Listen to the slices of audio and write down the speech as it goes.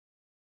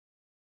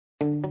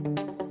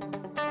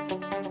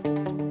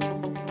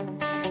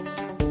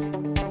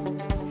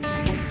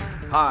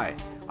Hi,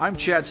 I'm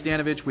Chad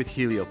Stanovich with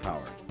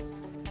HelioPower.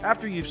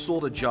 After you've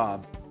sold a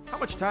job, how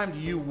much time do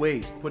you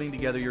waste putting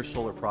together your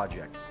solar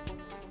project?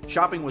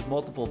 Shopping with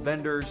multiple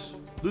vendors,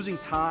 losing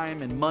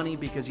time and money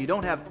because you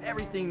don't have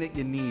everything that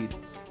you need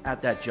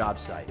at that job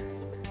site.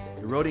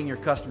 Eroding your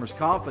customers'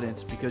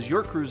 confidence because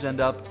your crews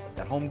end up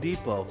at Home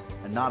Depot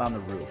and not on the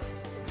roof.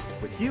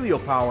 With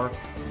HelioPower,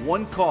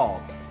 one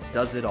call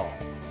does it all.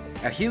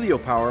 At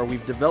HelioPower,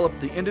 we've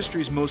developed the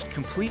industry's most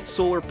complete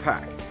solar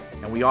pack,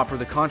 and we offer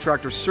the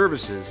contractor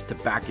services to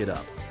back it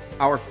up.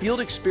 Our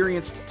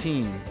field-experienced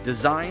team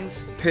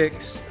designs,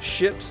 picks,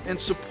 ships, and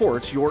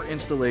supports your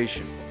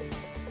installation.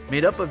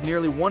 Made up of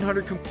nearly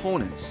 100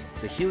 components,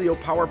 the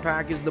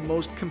HelioPowerPack is the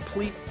most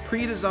complete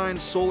pre-designed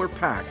solar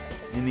pack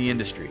in the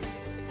industry.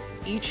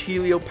 Each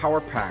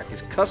HelioPowerPack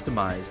is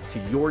customized to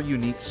your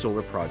unique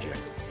solar project.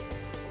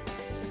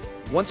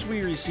 Once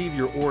we receive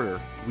your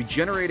order, we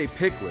generate a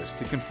pick list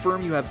to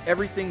confirm you have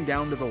everything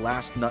down to the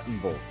last nut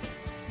and bolt.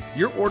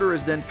 Your order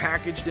is then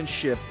packaged and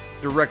shipped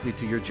directly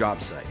to your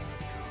job site.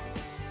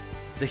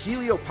 The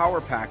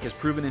HelioPowerPack has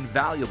proven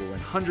invaluable in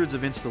hundreds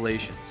of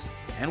installations,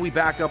 and we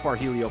back up our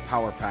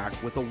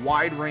HelioPowerPack with a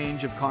wide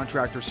range of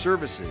contractor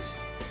services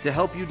to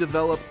help you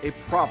develop a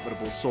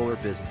profitable solar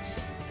business.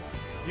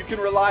 You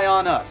can rely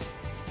on us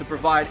to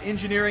provide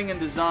engineering and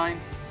design,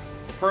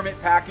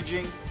 permit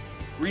packaging,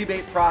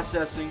 rebate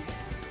processing,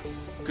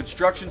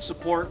 construction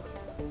support,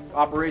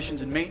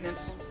 operations and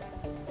maintenance,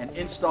 and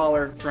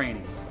installer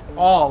training,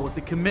 all with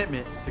the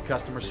commitment to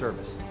customer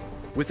service.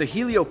 With the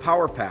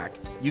HelioPowerPack,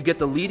 you get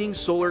the leading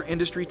solar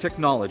industry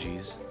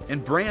technologies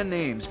and brand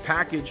names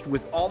packaged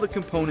with all the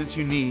components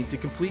you need to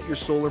complete your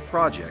solar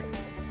project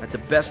at the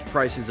best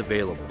prices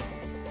available.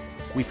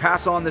 We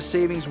pass on the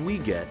savings we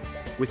get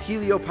with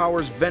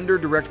HelioPower's vendor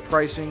direct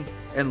pricing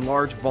and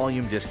large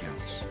volume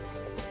discounts.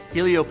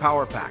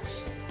 HelioPowerPacks,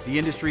 the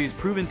industry's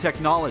proven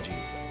technologies,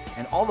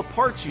 and all the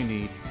parts you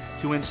need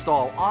to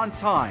install on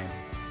time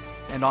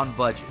and on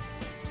budget,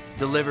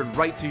 delivered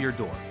right to your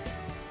door.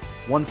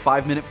 One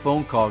 5-minute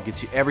phone call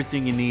gets you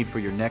everything you need for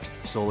your next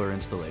solar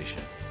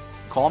installation.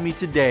 Call me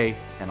today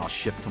and I'll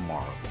ship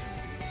tomorrow.